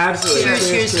about this?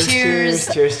 Absolutely.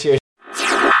 Cheers. Cheers.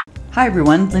 Hi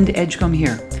everyone, Linda Edgecombe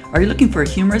here. Are you looking for a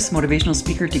humorous, motivational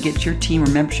speaker to get your team or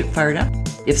membership fired up?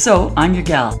 If so, I'm your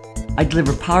gal. I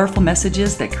deliver powerful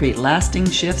messages that create lasting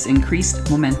shifts, increased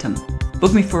momentum.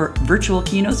 Book me for virtual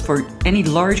keynotes for any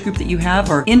large group that you have,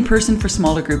 or in person for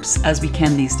smaller groups as we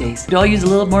can these days. We all use a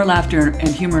little more laughter and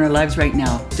humor in our lives right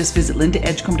now. Just visit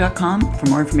lindaedgecombe.com for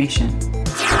more information.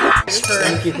 Thanks for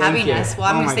Thank you. having us. Well,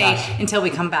 I'm Oh going to my stay gosh. until we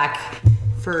come back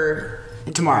for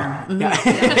Tomorrow. Yeah.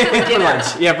 For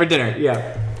lunch. Yeah, for dinner.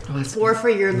 Yeah. or for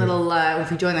your little.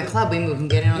 If you join the club, we can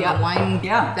get in on Yeah. the wine.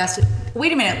 Yeah.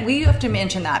 Wait a minute. We have to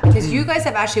mention that because you guys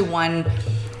have actually won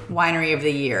winery of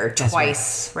the year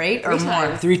twice, right? Or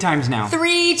more? 3 times now.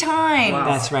 3 times. Wow.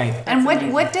 That's right. And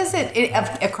what does it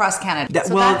across Canada?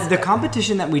 The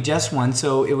competition that we just won,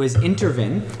 so it was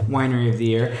Intervin Winery of the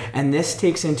Year, and this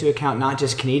takes into account not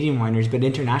just Canadian wineries, but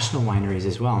international wineries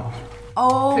as well.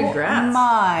 Oh Congrats.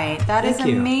 my, that is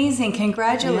Thank you. amazing.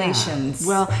 Congratulations. Yeah.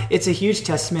 Well, it's a huge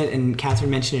testament, and Catherine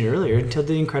mentioned it earlier, to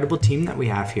the incredible team that we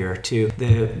have here, to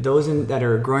those that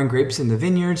are growing grapes in the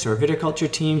vineyards, or viticulture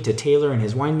team, to Taylor and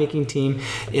his winemaking team.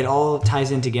 It all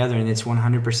ties in together, and it's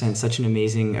 100% such an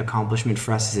amazing accomplishment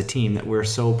for us as a team that we're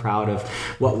so proud of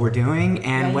what we're doing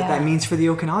and what that means for the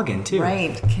Okanagan too.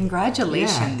 Right.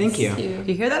 Congratulations. Yeah, thank you.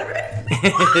 Do you hear that,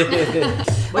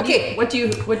 everybody? Okay. What do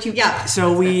you? Yeah.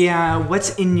 So we,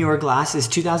 what's in your glass is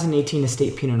 2018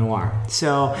 Estate Pinot Noir.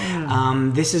 So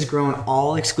this is grown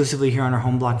all exclusively here on our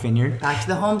home block vineyard. Back to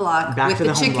the home block Back with to the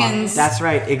the home block. chickens. That's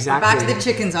right, exactly. Back to the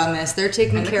chickens on this. They're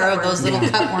taking care of those little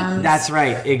cutworms. That's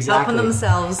right, exactly. Helping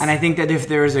themselves. And I think that if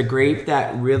there was a grape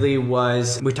that really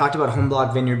was, we talked about home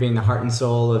block vineyard being the heart and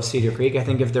soul of Cedar Creek. I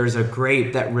think if there's a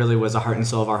grape that really was the heart and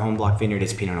soul of our home block vineyard,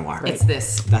 it's Pinot Noir. It's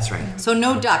this. That's right. So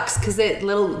no ducks, because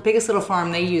the biggest little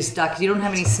farm, they use ducks. You don't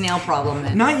have any snail problem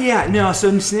then. Not yet, no.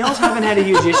 So snails haven't had a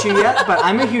huge issue yet, but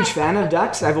I'm a huge fan of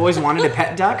ducks. I've always wanted a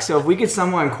pet duck, so if we could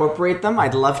somehow incorporate them,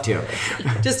 I'd love to.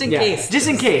 Just in Yeah. case. Just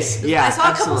in case, yeah. I saw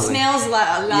a couple absolutely. snails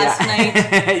last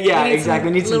night. Yeah, We need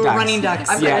exactly. We need some little ducks. running ducks.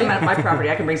 I've got them at my property.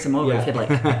 I can bring some over Yeah. if you'd like.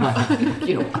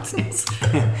 You don't want snails.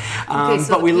 Okay, so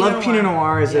But we love Pinot Noir.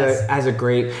 Noir as a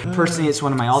grape. Personally, it's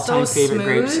one of my all-time So favorite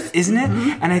smooth. grapes, isn't it?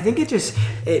 And I think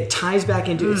it ties back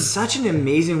into it's such an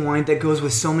amazing wine that goes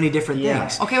with so many different Yeah.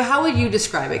 things. Okay, well, how would you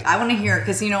describe it? I want to hear it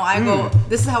because, I go,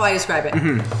 this is how I describe it.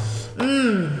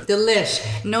 Delish.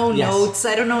 No Yes. notes.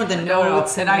 I don't know the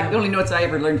notes. And the only notes I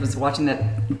ever learned was watching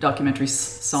that documentary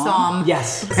Psalm. Psalm.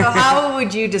 Yes. So how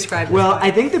would you describe it? Well,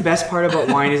 I think the best part about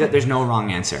wine is that there's no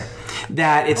wrong answer.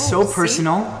 That it's so see?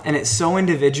 personal and it's so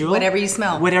individual. Whatever you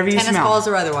smell. Whatever you Tennis smell. balls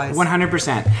or otherwise.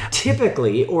 100%.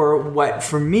 Typically, or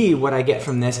what I get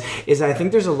from this is I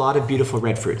think there's a lot of beautiful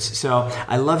red fruits. So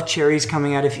I love cherries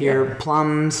coming out of here,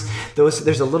 plums.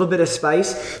 There's a little bit of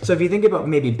spice. So if you think about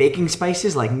maybe baking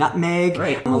spices like nutmeg,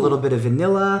 Right. a little bit of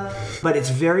vanilla, but it's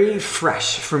very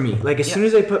fresh for me. Like as soon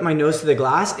as I put my nose to the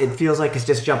glass, it feels like it's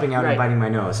just jumping out and Right. biting my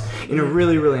nose in a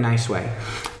really, really nice way.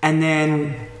 And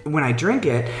then when I drink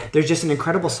it, there's just an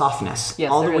incredible softness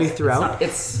Yes, all the there way is. throughout.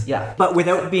 It's But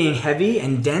without being heavy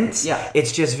and dense, Yeah.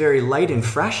 it's just very light and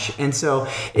fresh. And so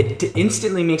it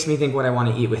instantly makes me think what I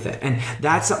want to eat with it. And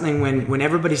that's something when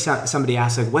somebody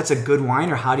asks, like, what's a good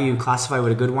wine or how do you classify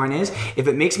what a good wine is? If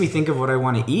it makes me think of what I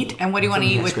want to eat. And what do you want to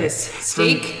for me, eat that's with great.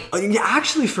 this? Steak?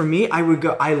 Actually, for me,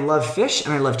 I love fish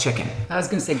and I love chicken. I was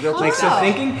going to say grilled Like, chicken. so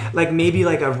thinking like maybe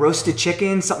like a roasted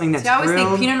chicken, something that's See, I always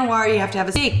grilled. think Pinot Noir, you have to have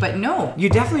a steak, but no. You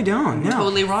definitely don't. No.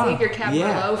 Totally wrong. Save your capital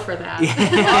Yeah. for that.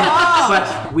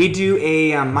 But we do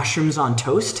a mushrooms on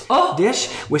toast dish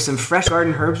with some fresh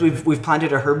garden herbs. We've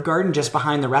planted a herb garden just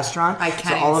behind the restaurant. I so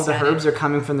can't all of the stand herbs are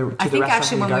coming from the I think restaurant actually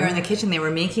from when the we were garden. in the kitchen, they were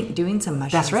doing some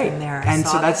mushrooms That's right. in there. I And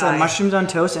saw so that's the guy. mushrooms on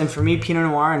toast. And for me, Pinot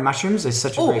Noir and mushrooms is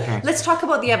such a great pairing. Let's talk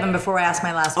about the oven before I ask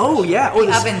my last Oh, question. yeah. Oh, the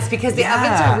this- ovens, because the yeah.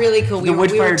 ovens are really cool. The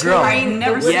wood-fired grill. touring.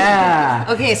 Yeah.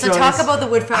 Okay, so talk about the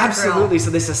wood-fired grill. Absolutely. So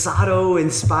this Asado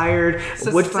inspired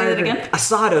So wood-fired say that again?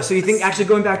 Asado. So you think actually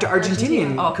going back to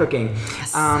Argentinian cooking.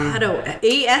 Asado.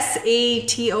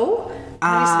 ASATO?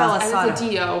 How do you spell As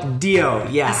asado? a DO. Dio,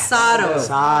 yeah. Asado.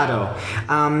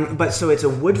 Asado. But so it's a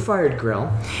wood-fired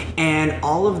grill, and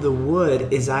all of the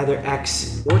wood is either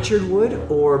ex-orchard wood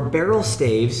or barrel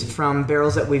staves from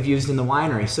barrels that we've used in the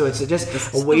winery. So it's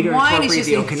just a way to wine is incorporate just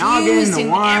the Okanagan, infused the in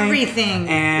wine, everything.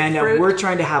 and The fruit. we're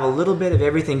trying to have a little bit of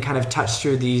everything kind of touched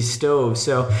through these stoves.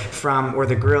 So or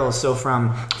the grills. So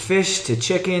from fish to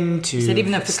chicken to Said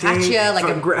even the steak, focaccia,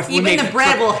 like we even make the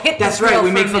bread will hit the That's grill right. We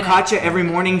for make a minute. focaccia every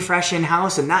morning fresh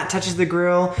in-house, and that touches the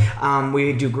grill.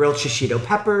 We do grilled shishito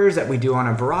peppers that we do on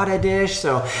a burrata dish.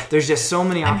 So there's just so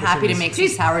many I'm happy to opportunities. make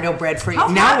some sourdough bread for you.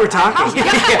 Now we're talking.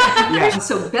 Yeah.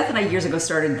 So Beth and I years ago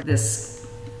started this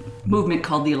movement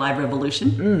called the Alive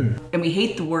Revolution, and we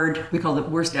hate the word. We call it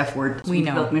worst F word. We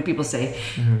know. When people say,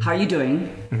 "How are you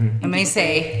doing?" And they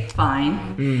say,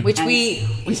 Fine. which And we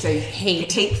say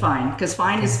hate. fine because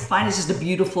fine is just a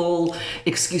beautiful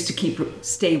excuse to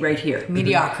stay right here.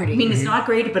 Mediocrity. I mean, it's not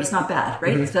great, but it's not bad,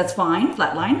 right? So that's fine,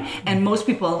 flatline. And most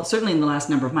people, certainly in the last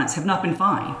number of months, have not been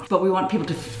fine. But we want people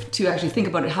to actually think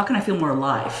about it. How can I feel more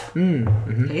alive?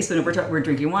 Okay, so we're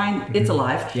drinking wine. It's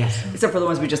alive. Yes. Except for the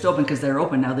ones we just opened because they're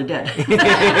open now. They're dead. dead.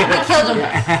 We killed them.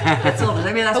 That's all.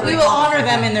 I mean, that's But what we they will call it. honor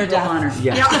them in their We'll death. honor.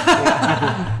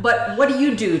 Yeah. But what do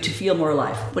you do to feel more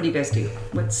alive? What do you guys do?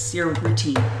 What's your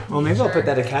routine? Well, maybe I'll put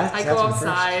that to Kath. I go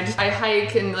outside. I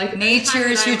hike and like Nature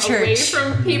is your I'm away church.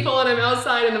 from people and I'm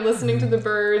outside and I'm listening to the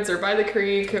birds or by the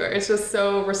creek. It's just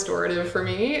so restorative for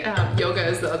me. Yoga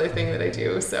is the other thing that I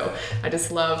do. So I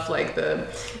just love like the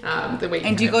way.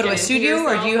 And do you go to a studio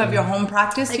or do you have your home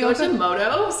practice I go yoga? to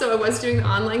Moto, so I was doing the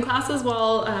online classes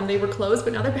while they were closed,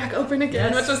 but now they're back open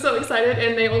again, which is so excited.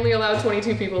 And they only allow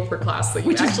 22 people per class, so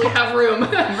you actually have room.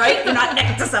 Right? You're not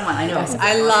next to someone. I know.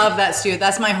 I love that studio.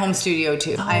 That's my home studio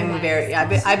too. I'm nice. very. I've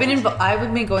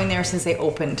been going there since they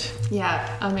opened.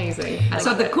 Yeah, amazing. I So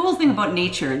love the it. cool thing about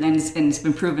nature, and it's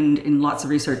been proven in lots of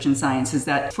research and science, is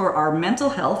that for our mental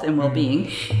health and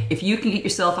well-being, if you can get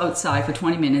yourself outside for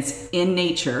 20 minutes in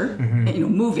nature,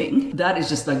 moving, that is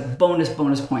just like bonus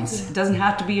points. It doesn't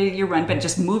have to be your run, but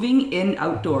just moving in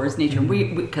outdoors nature.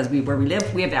 Because where we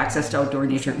live, we have access to outdoor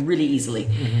nature really easily.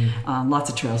 Lots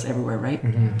of trails everywhere, right?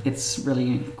 It's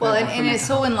really Well, incredible and for it's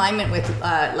mental so in alignment with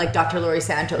like Dr. Lori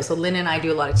Santos. So Lynn and I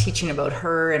do a lot of teaching about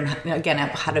her and again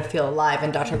how to feel alive.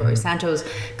 And Dr. Lori Santos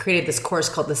created this course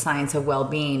called The Science of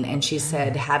Well-Being, and she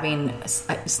said having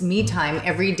me time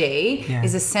every day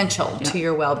is essential to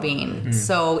your well-being.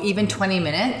 So even 20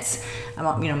 minutes.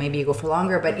 Maybe you go for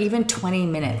longer, but even 20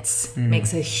 minutes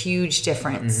makes a huge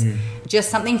difference.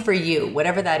 Just something for you,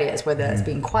 whatever that is, whether that's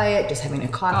being quiet, just having a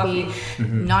coffee,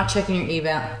 not checking your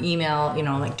email,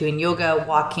 like doing yoga,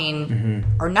 walking,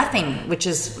 or nothing, which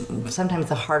is sometimes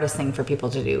the hardest thing for people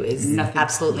to do is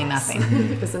absolutely nothing.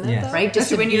 Isn't it? Yes. though? Right? Just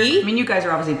to when be. you guys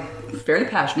are obviously fairly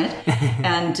passionate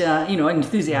and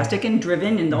enthusiastic and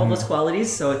driven and all those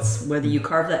qualities. So it's whether you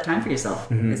carve that time for yourself.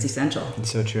 It's essential.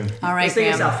 It's so true. All right, Say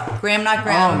Graham. yourself. Graham, not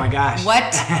Graham. Oh my gosh.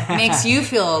 What makes you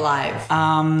feel alive?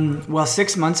 Well,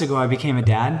 6 months ago, I became a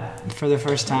dad for the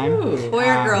first time. Boy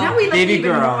or girl? Now we like Baby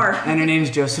even girl, more. and her name's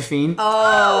Josephine.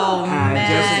 Oh,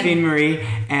 man. Josephine Marie,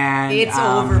 and It's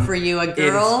over for you. A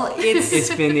girl,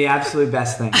 it's been the absolute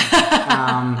best thing.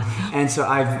 And so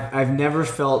I've never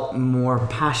felt more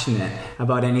passionate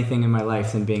about anything in my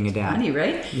life than being a dad. Funny,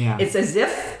 right? Yeah. It's as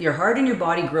if your heart and your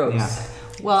body grows. Yeah.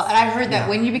 Well, and I heard that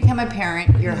when you become a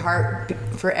parent, your heart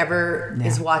forever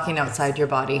is walking outside your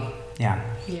body. Yeah.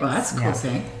 Well, that's a cool Yeah.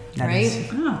 thing. That Right? is-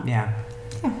 Oh. yeah.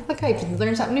 Look, I can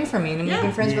learn something new from you. And we've Yeah.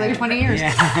 been friends for like 20 years. Yeah.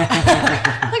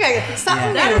 Look, I got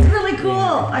something That new. is really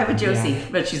cool. I have a Josie,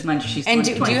 but she's mine. She's And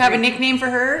do you have a 23. nickname for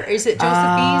her? Is it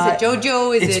Josephine? Is it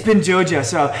Jojo? Is It's it? been JoJo.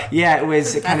 So yeah, it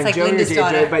was kind of like Joey or Linda's JoJo,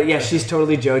 daughter. but yeah, she's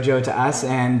totally JoJo to us,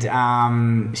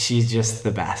 and she's just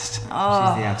the best. She's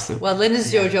the absolute. Well,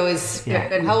 Linda's Jojo is.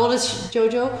 Yeah. How old is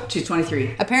Jojo? She's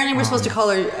 23. Apparently, we're supposed to call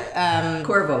her.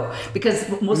 Corvo, because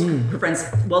most her friends.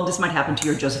 Well, this might happen to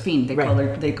your Josephine. They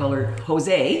call her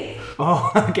Jose, Oh,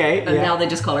 okay. and Yeah. now they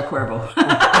just call her Corvo.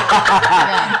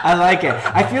 I like it.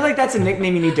 I feel like that's a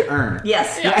nickname you need to earn.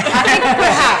 Yes.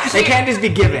 Perhaps. They can't just be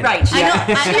given. Right. I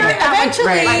know. Eventually,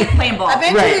 Right. Playing ball.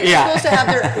 eventually Right, they're yeah. supposed to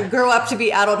have their grow up to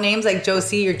be adult names like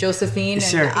Josie or Josephine, and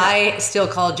Sure. I still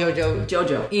call Jojo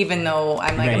Jojo. even though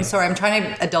I'm like, Right. I'm sorry, I'm trying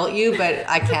to adult you, but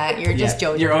I can't. You're just Yeah.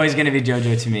 Jojo. You're always going to be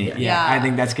JoJo to me. Yeah. Yeah. I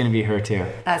think that's going to be her too.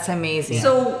 That's amazing.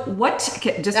 So what?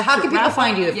 Just Now, how to can people wrap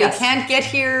find up- you if Yes. they can't get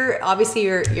here? Obviously,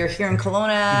 you're here in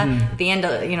Kelowna, Mm-hmm. the end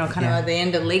of at the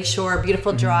end of Lakeshore,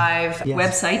 beautiful drive. Yes.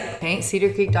 Website. Okay,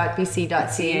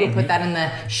 cedarcreek.bc.ca. We'll put that in the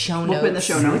show notes. We'll put in the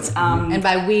show notes. And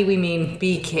by we mean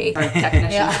BK.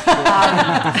 Technician. Yeah.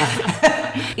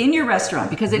 In your restaurant,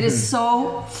 because it is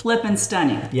so flippin'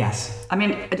 stunning. Yes. I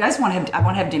mean, I want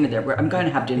to have dinner there. I'm going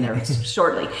to have dinner there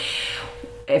shortly.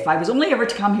 If I was only ever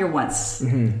to come here once,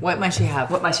 What might she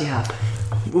have? what might she have?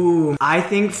 Ooh, I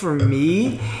think for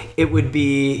me, it would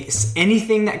be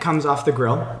anything that comes off the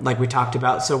grill, like we talked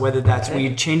about. So whether that's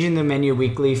we're changing the menu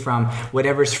weekly from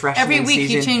whatever's fresh Every in week you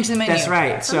season. change the menu. That's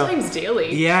right. So Sometimes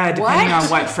daily. yeah, depending What? on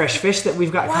what fresh fish that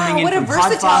we've got Wow, coming in what a from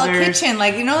versatile Codfathers. kitchen.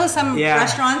 Like, some Yeah.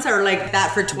 restaurants are like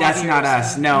that for 12 That's years. not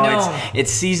us. No, No.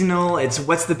 It's seasonal. It's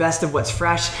what's the best of what's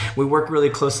fresh. We work really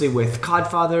closely with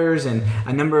Codfathers and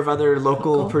a number of other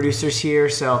local producers here.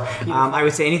 So I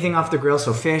would say anything off the grill.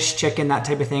 So fish, chicken, that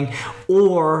type of thing.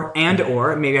 Or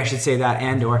maybe I should say that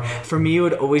for me it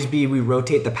would always be we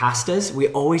rotate the pastas. We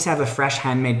always have a fresh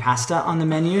handmade pasta on the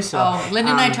menu. So Oh,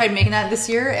 Linda and I tried making that this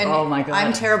year, and Oh my God.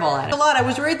 I'm terrible at it. A lot. I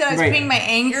was worried that I was Right. putting my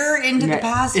anger into the Right.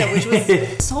 pasta, which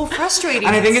was so frustrating.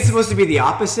 and I think it's supposed to be the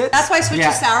opposite. that's why I switched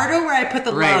Yeah. to sourdough, where I put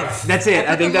the Right. love. That's it.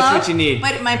 I put think the that's love, what you need.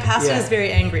 But my pasta Yeah. is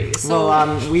very angry. So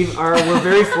Well, we're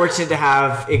very fortunate to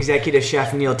have executive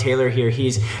chef Neil Taylor here.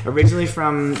 He's originally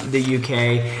from the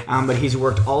UK, but he's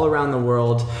worked all around the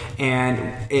world, and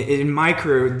in my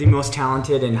career, the most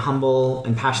talented and humble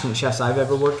and passionate chefs I've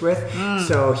ever worked with.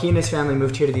 So he and his family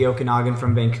moved here to the Okanagan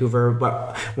from Vancouver.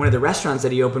 But one of the restaurants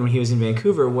that he opened when he was in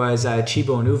Vancouver was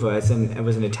Cibo and Uva. It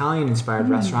was an Italian-inspired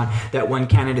restaurant that won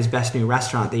Canada's Best New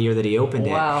Restaurant the year that he opened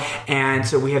it. And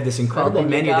so we have this incredible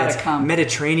menu that's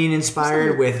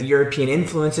Mediterranean-inspired with European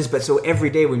influences. But so every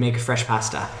day we make fresh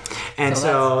pasta. And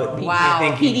so I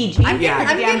think PDG.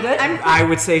 I'm good. I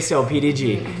would say so.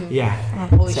 PDG. Yeah.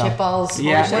 Holy shit balls.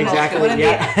 Yeah, Holy shit exactly. balls.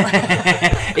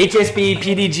 Yeah. HSB,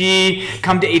 PDG,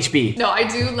 come to HB. No, I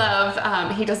do love,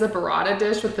 he does a burrata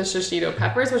dish with the shishito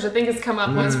peppers, which I think has come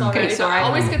up once already. So I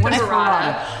always get the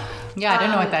burrata. Yeah, I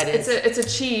don't know what that is. It's a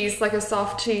cheese, like a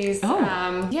soft cheese.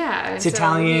 It's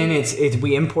Italian.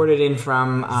 We import it in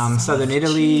from southern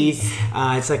Italy.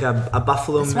 It's like a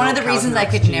buffalo milk. It's one of the reasons I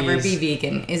could cheese. never be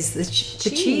vegan is the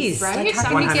cheese. right? Like,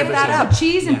 how can you give that 100%. up?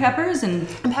 Cheese and peppers and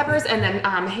peppers, and then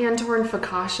hand-torn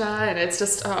focaccia, and it's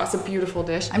just, it's a beautiful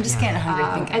dish. I'm just getting hungry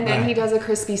thinking And about then it. he does a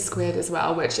crispy squid as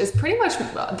well, which is pretty much,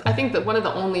 I think, that one of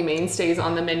the only mainstays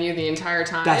on the menu the entire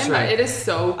time. That's right. It is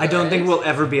so good. I don't think we'll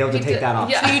ever be able to take that off.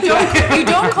 Yeah. So you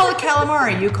don't call it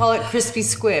calamari, you call it crispy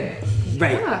squid.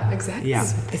 Right. Yeah, exactly.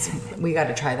 Yeah. We got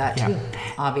to try that too,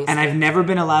 obviously. And I've never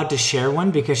been allowed to share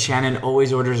one because Shannon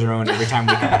always orders her own every time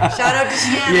we come. Shout out to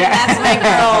Shannon. Yeah. That's my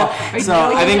girl.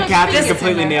 So I think Catherine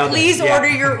completely nailed it. Please order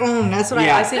your own. That's what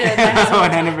I say to my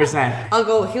husband. 100%. I'll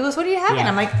go, he goes, what are you having? Yeah.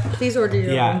 I'm like, please order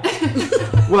your own.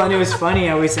 Well, and it was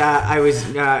funny. We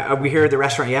heard the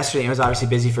restaurant yesterday. And it was obviously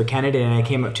busy for Canada, and I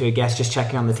came up to a guest just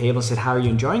checking on the table and said, "How are you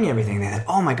enjoying everything?" And they're like,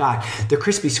 "Oh my god, the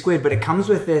crispy squid!" But it comes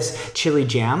with this chili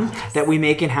jam that we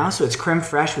make in house, so it's creme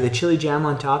fraiche with a chili jam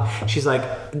on top. She's like,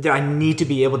 "I need to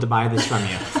be able to buy this from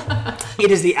you." It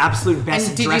is the absolute best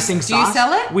And dressing do sauce. you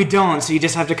sell it? We don't, so you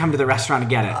just have to come to the restaurant to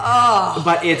get it. Oh,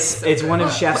 but it's one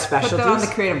of Chef's put specialties. that on the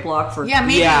creative block for. Yeah,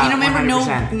 maybe, Yeah, remember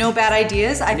 100%. no bad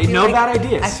ideas? I feel No bad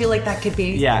ideas. I feel like that could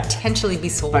be potentially be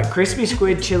sold. But crispy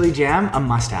squid chili jam, a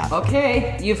must-have.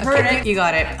 Okay, you've heard it. You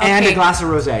got it. And Okay. a glass of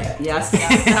rosé. Yes.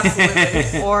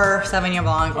 Absolutely. Or Sauvignon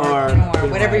Blanc or Or Pinot Noir,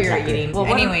 Pinot whatever Noir, you're exactly. eating. Well,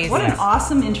 Anyways. what an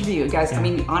awesome interview, guys. I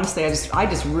mean, honestly, I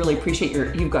just really appreciate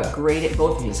you've got great,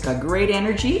 both of you, it's got great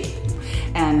energy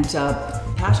and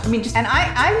passion. I mean, just And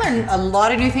I learned a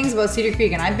lot of new things about Cedar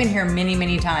Creek, and I've been here many,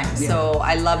 many times. So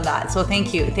I love that. So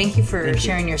thank you. Thank you for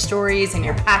sharing your stories and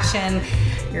your passion,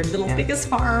 your little biggest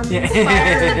farm.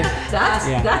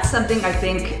 that's something I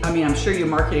think. I mean, I'm sure you're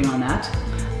marketing on that.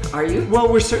 Are you?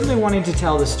 Well, we're certainly wanting to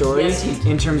tell the story Yes, you do.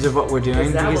 in terms of what we're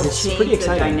doing That because will it's change pretty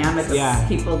exciting. the dynamic of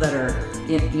people that are,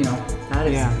 that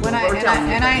is. Yeah. When what we're telling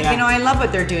you. I love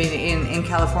what they're doing in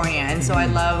California, and so I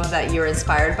love that you're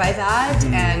inspired by that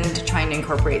and trying to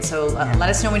incorporate. So let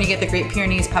us know when you get the Great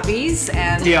Pyrenees puppies,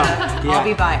 and I'll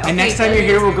be by. And next time you're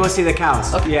here, we'll go see the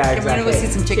cows. Okay. Yeah, I'm exactly. gonna go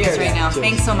see some chickens Cheers. right now. Cheers.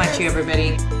 Thanks so much, you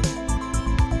everybody.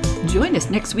 Join us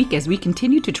next week as we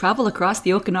continue to travel across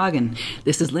the Okanagan.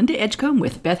 This is Linda Edgecombe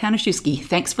with Beth Hanaszewski.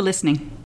 Thanks for listening.